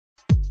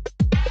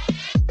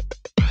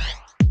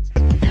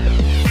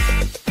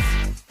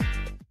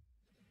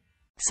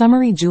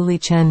Summary.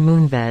 Chen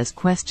Moonves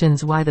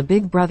questions why the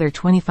Big Brother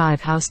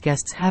 25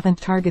 houseguests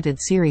haven't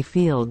targeted Siri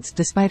Fields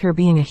despite her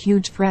being a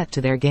huge threat to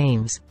their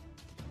games.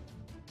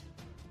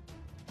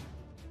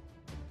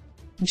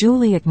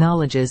 Julie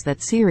acknowledges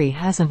that Siri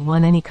hasn't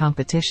won any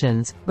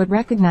competitions, but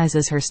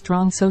recognizes her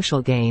strong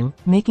social game,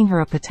 making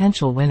her a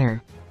potential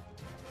winner.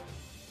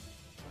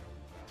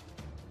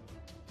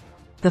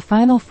 The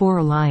Final Four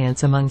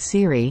alliance among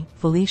Siri,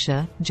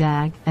 Felicia,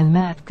 Jag, and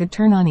Matt could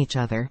turn on each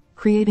other,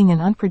 creating an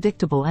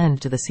unpredictable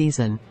end to the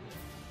season.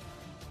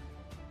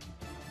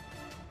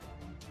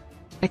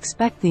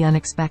 Expect the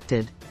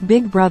unexpected.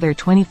 Big Brother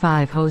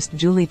 25 host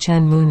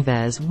Chen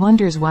Moonves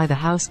wonders why the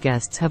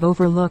houseguests have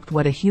overlooked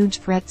what a huge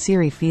threat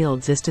Siri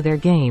Fields is to their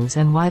games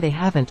and why they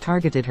haven't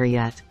targeted her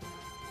yet.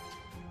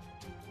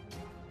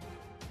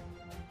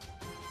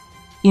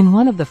 In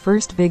one of the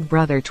first Big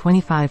Brother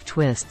 25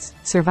 twists,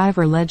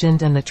 Survivor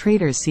legend and The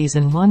Traitors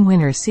Season 1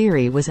 winner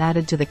Siri was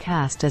added to the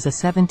cast as a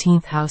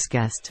 17th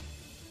houseguest.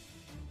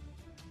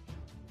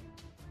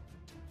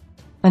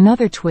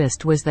 Another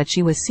twist was that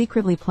she was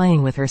secretly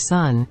playing with her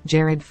son,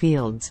 Jared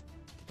Fields.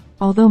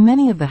 Although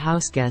many of the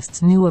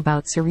houseguests knew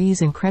about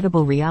Siri's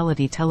incredible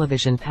reality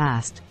television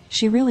past,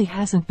 she really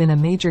hasn't been a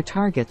major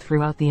target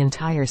throughout the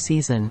entire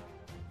season.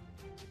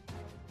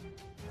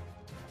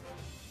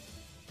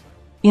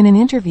 In an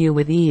interview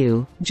with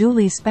EU,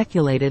 Julie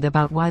speculated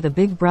about why the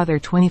Big Brother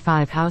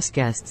 25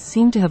 houseguests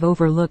seem to have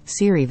overlooked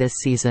Siri this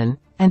season,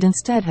 and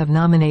instead have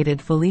nominated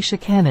Felicia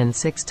Cannon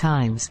 6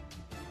 times.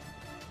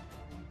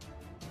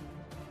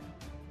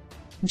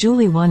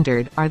 Julie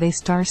wondered, are they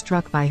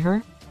starstruck by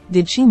her?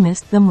 Did she miss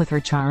them with her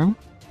charm?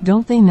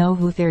 Don't they know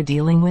who they're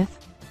dealing with?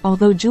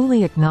 Although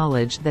Julie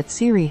acknowledged that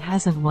Siri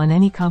hasn't won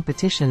any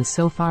competitions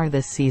so far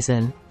this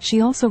season,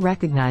 she also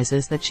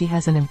recognizes that she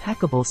has an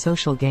impeccable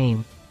social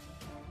game.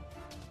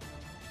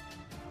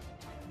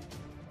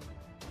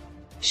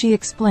 She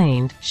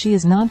explained, she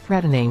is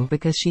non-threatening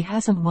because she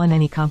hasn't won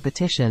any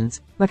competitions,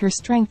 but her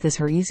strength is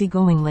her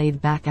easygoing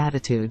laid-back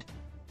attitude.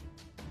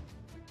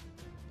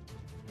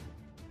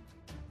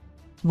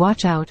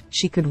 Watch out,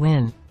 she could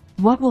win.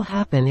 What will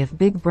happen if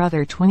Big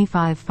Brother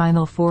 25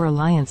 Final Four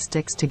alliance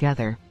sticks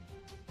together?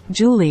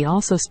 Julie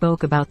also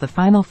spoke about the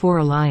Final Four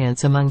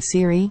alliance among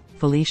Siri,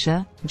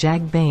 Felicia,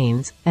 Jag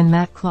Baines, and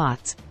Matt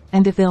Klotz,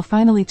 and if they'll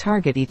finally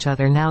target each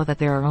other now that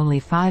there are only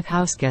 5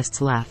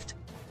 houseguests left.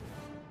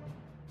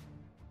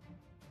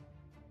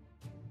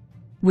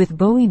 With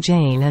Bowie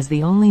Jane as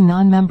the only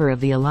non-member of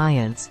the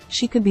alliance,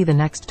 she could be the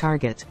next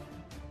target.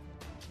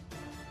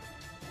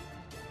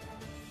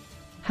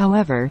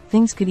 However,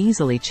 things could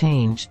easily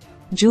change.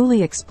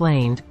 Julie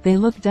explained, they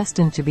look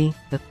destined to be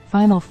the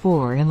Final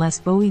Four unless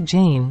Bowie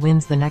Jane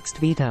wins the next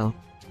veto.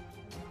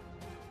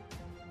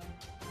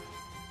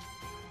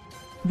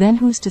 Then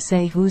who's to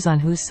say who's on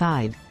whose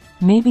side?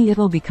 Maybe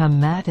it'll become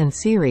Matt and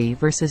Siri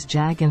versus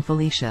Jag and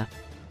Felicia.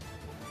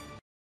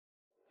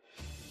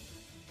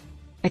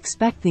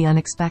 Expect the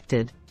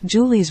unexpected.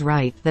 Julie's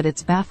right that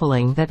it's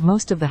baffling that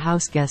most of the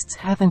houseguests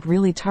haven't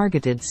really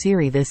targeted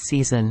Siri this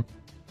season.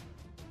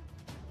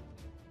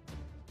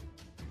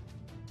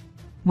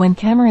 When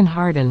Cameron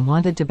Hardin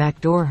wanted to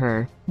backdoor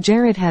her,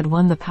 Jared had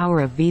won the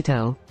power of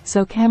veto,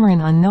 so Cameron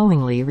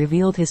unknowingly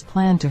revealed his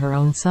plan to her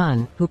own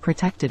son, who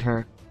protected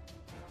her.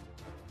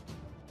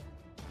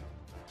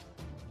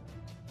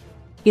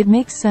 It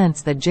makes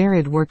sense that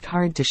Jared worked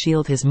hard to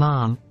shield his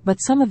mom,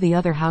 but some of the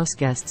other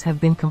houseguests have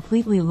been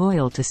completely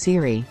loyal to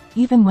Siri,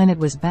 even when it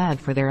was bad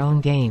for their own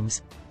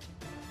games.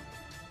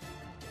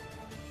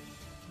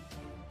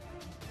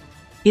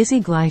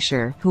 Izzy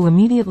Gleischer, who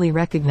immediately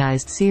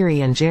recognized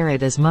Siri and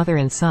Jared as mother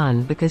and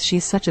son because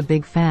she's such a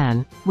big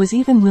fan, was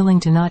even willing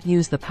to not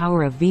use the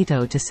power of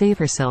veto to save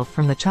herself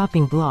from the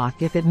chopping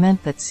block if it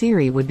meant that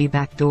Siri would be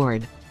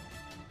backdoored.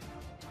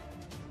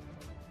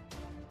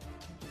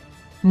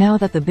 Now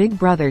that the Big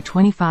Brother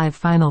 25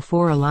 Final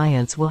Four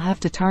alliance will have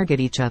to target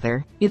each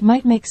other, it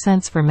might make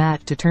sense for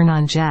Matt to turn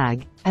on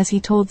Jag, as he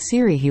told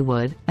Siri he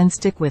would, and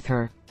stick with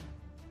her.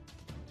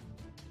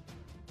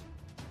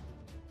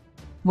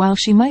 While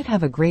she might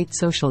have a great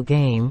social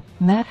game,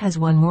 Matt has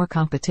won more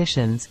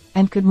competitions,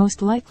 and could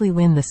most likely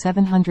win the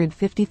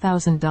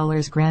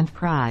 $750,000 grand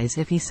prize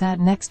if he sat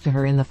next to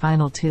her in the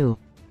final 2.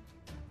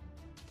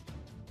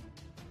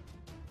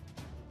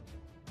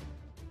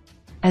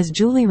 As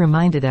Julie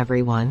reminded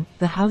everyone,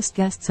 the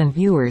houseguests and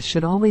viewers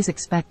should always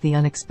expect the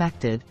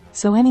unexpected,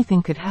 so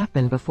anything could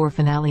happen before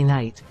finale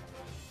night.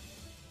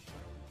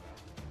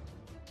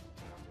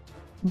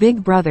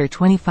 Big Brother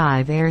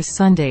 25 airs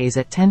Sundays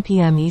at 10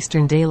 p.m.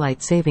 Eastern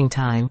Daylight Saving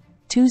Time,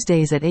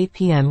 Tuesdays at 8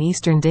 p.m.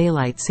 Eastern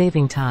Daylight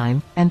Saving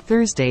Time, and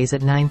Thursdays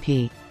at 9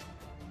 p.m.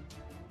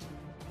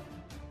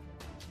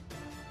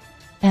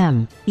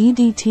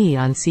 EDT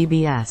on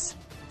CBS.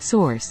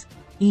 Source: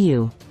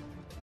 EU.